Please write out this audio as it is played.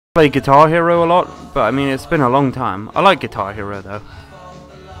Play Guitar Hero a lot, but I mean it's been a long time. I like Guitar Hero though.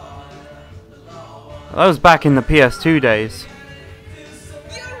 That was back in the PS2 days.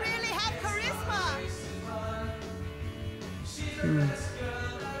 You really have charisma.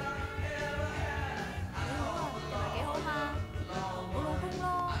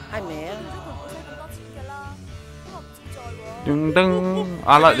 Ding ding.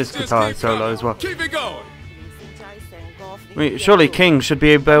 I like this guitar solo as well. Keep it going. I mean, surely King should be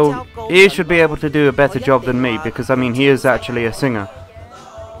able. He should be able to do a better job than me because I mean he is actually a singer.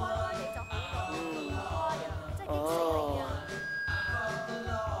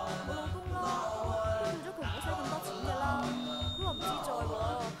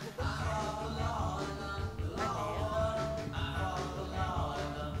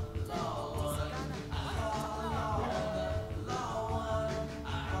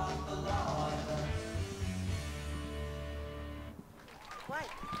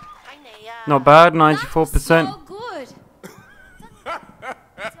 Not bad, 94%. So good.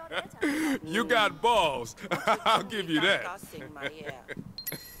 You got balls. I'll give you that.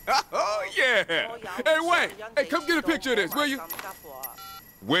 Oh, yeah. Hey, Wei. Hey, come get a picture of this, will you?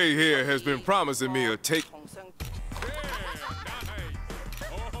 Wei here has been promising me a take. Yeah, nice.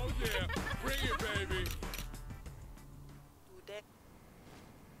 Oh, yeah. Bring it, baby.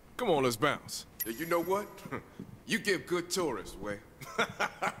 Come on, let's bounce. You know what? You give good tourists, Wei.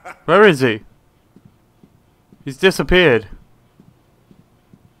 Where is he? He's disappeared.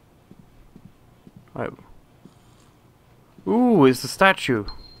 Right. Ooh, it's the statue.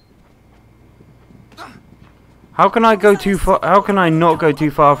 How can I go too far? How can I not go too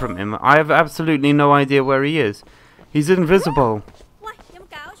far from him? I have absolutely no idea where he is. He's invisible.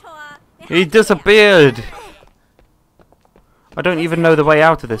 He disappeared. I don't even know the way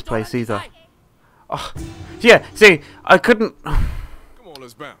out of this place either. Oh, yeah, see, I couldn't.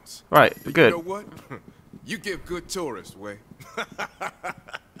 Let's bounce. Right, good. You know what? You give good tourists, Wei.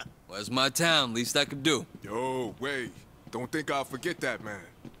 Well, it's my town, least I could do. Yo, Wei, don't think I'll forget that, man.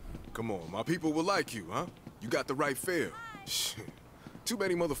 Come on, my people will like you, huh? You got the right feel. Shit. Too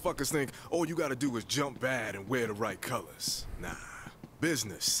many motherfuckers think all you gotta do is jump bad and wear the right colors. Nah,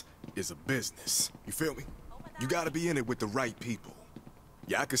 business is a business. You feel me? You gotta be in it with the right people.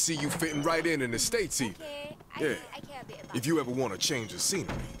 Yeah, I could see you fitting right in the States even. Yeah, if you ever want to change the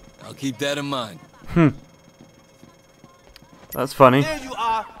scenery. I'll keep that in mind. That's funny. There you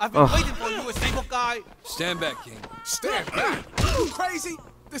are. I've been waiting for you, a single guy. Stand back, King. Stand back? You crazy?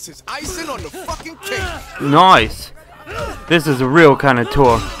 This is icing on the fucking cake. Nice. This is a real kind of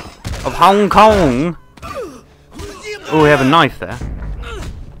tour of Hong Kong. Oh, we have a knife there.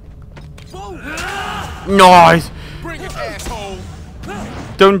 Nice. Bring it, asshole.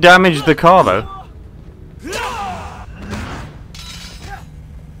 Don't damage the car though.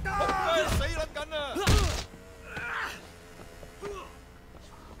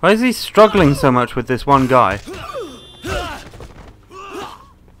 Why is he struggling so much with this one guy? Damn.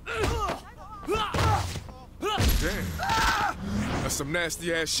 That's some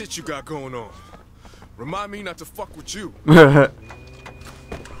nasty ass shit you got going on. Remind me not to fuck with you.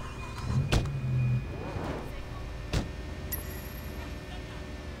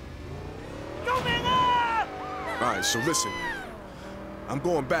 Alright, so listen, man. I'm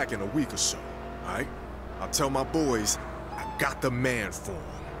going back in a week or so, alright? I'll tell my boys I got the man for them.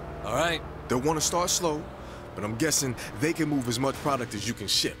 Alright. They'll want to start slow, but I'm guessing they can move as much product as you can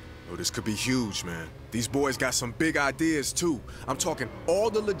ship. Oh, this could be huge, man. These boys got some big ideas, too. I'm talking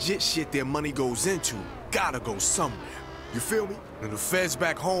all the legit shit their money goes into gotta go somewhere. You feel me? And the feds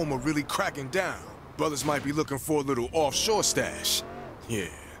back home are really cracking down. Brothers might be looking for a little offshore stash.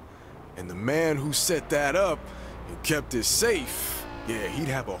 Yeah. And the man who set that up and kept it safe, yeah, he'd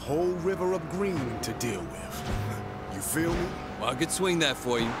have a whole river of green to deal with. You feel me? Well, I could swing that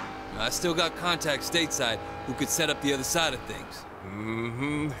for you. I still got contacts stateside who could set up the other side of things.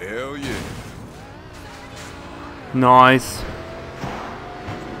 Mm-hmm, hell yeah. Nice.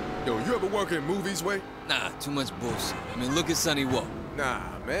 Yo, you ever work in movies, Wei? Nah, too much bullshit. I mean, look at Sonny Woe. Nah,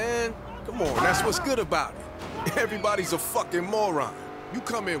 man. Come on, that's what's good about it. Everybody's a fucking moron. You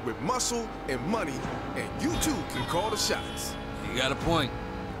come in with muscle and money, and you too can call the shots. You got a point.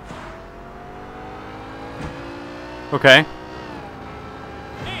 Okay.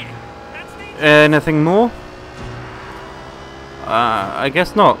 Anything more? I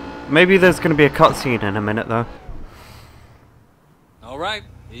guess not. Maybe there's gonna be a cutscene in a minute though. Alright,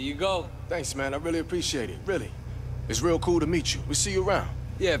 here you go. Thanks, man. I really appreciate it. Really. It's real cool to meet you. We'll see you around.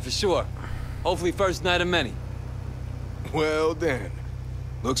 Yeah, for sure. Hopefully first night of many. Well then.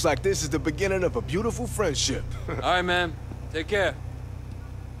 Looks like this is the beginning of a beautiful friendship. Alright, man. Take care.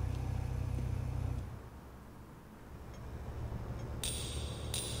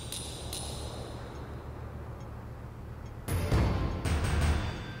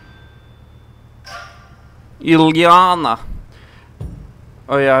 Ilyana.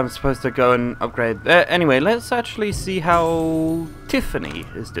 Oh yeah, I'm supposed to go and upgrade. Anyway, let's actually see how Tiffany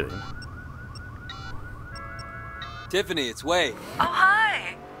is doing. Tiffany, it's Wei. Oh,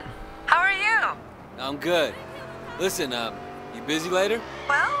 hi. How are you? I'm good. Listen, you busy later?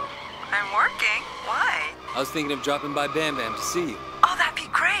 Well, I'm working. Why? I was thinking of dropping by Bam Bam to see you. Oh, that'd be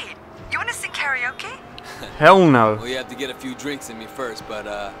great. You want to sing karaoke? Hell no. Well, you have to get a few drinks in me first,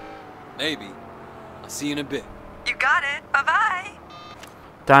 but, maybe. I'll see you in a bit. You got it. Bye-bye.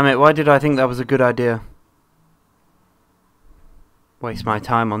 Damn it, why did I think that was a good idea? Waste my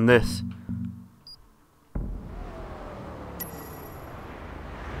time on this.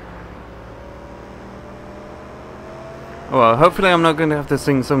 Well, hopefully I'm not going to have to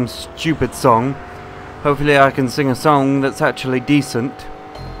sing some stupid song. Hopefully I can sing a song that's actually decent.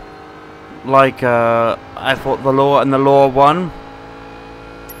 Like, I Fought the Law and the Law won.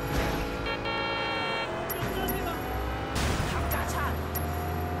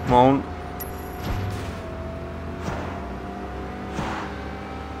 Won't.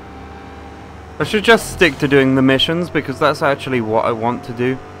 I should just stick to doing the missions because that's actually what I want to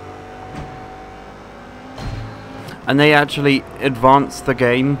do. And they actually advance the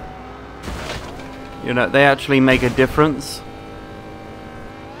game. You know, they actually make a difference.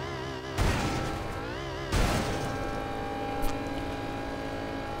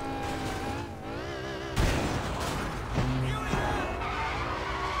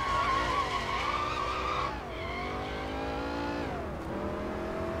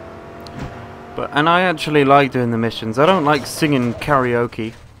 And I actually like doing the missions. I don't like singing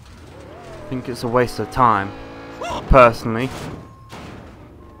karaoke. I think it's a waste of time, personally.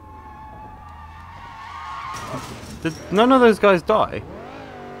 Did none of those guys die?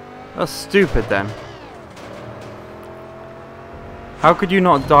 That's stupid then. How could you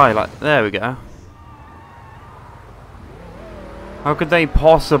not die like... There we go. How could they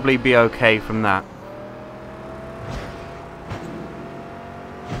possibly be okay from that?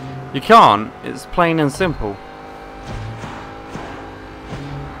 You can't. It's plain and simple.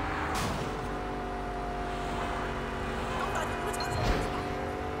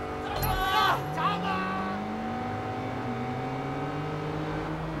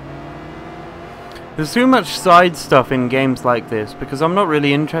 There's too much side stuff in games like this because I'm not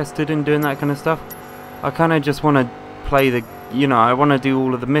really interested in doing that kind of stuff. I kind of just want to play the... You know, I want to do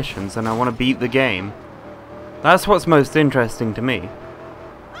all of the missions and I want to beat the game. That's what's most interesting to me.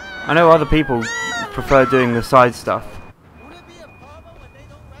 I know other people prefer doing the side stuff.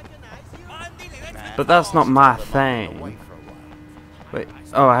 But that's not my thing. Wait,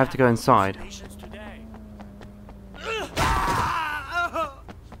 oh, I have to go inside. I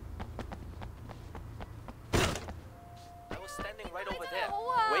was standing right over there.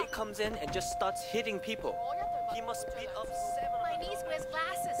 Wei comes in and just starts hitting people. He must beat up 7. My niece wears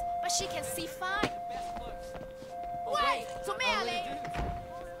glasses, but she can see fine. Wait,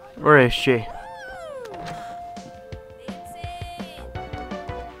 where is she?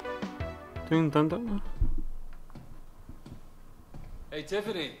 Dun, dun, dun. Hey,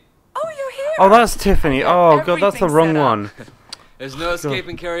 Tiffany. Oh, you're here. Oh, that's Tiffany. Oh, God, that's the wrong one. There's no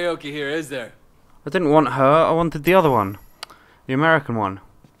escaping karaoke here, is there? I didn't want her. I wanted the other one. The American one.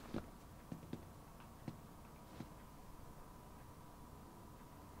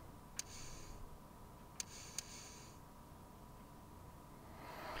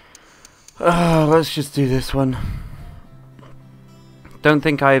 Let's just do this one. Don't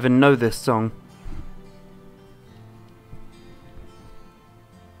think I even know this song.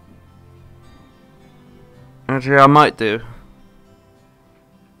 Actually, I might do.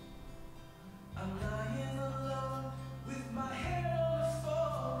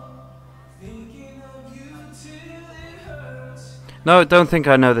 No, don't think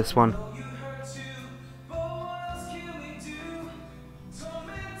I know this one.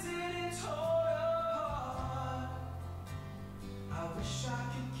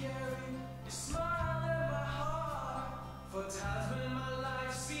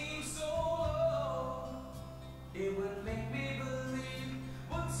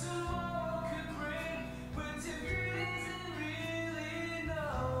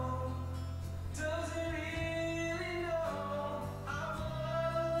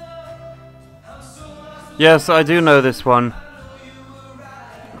 Yes, I do know this one.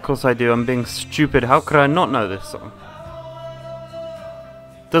 Of course I do. I'm being stupid. How could I not know this song?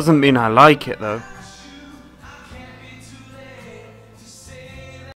 Doesn't mean I like it though.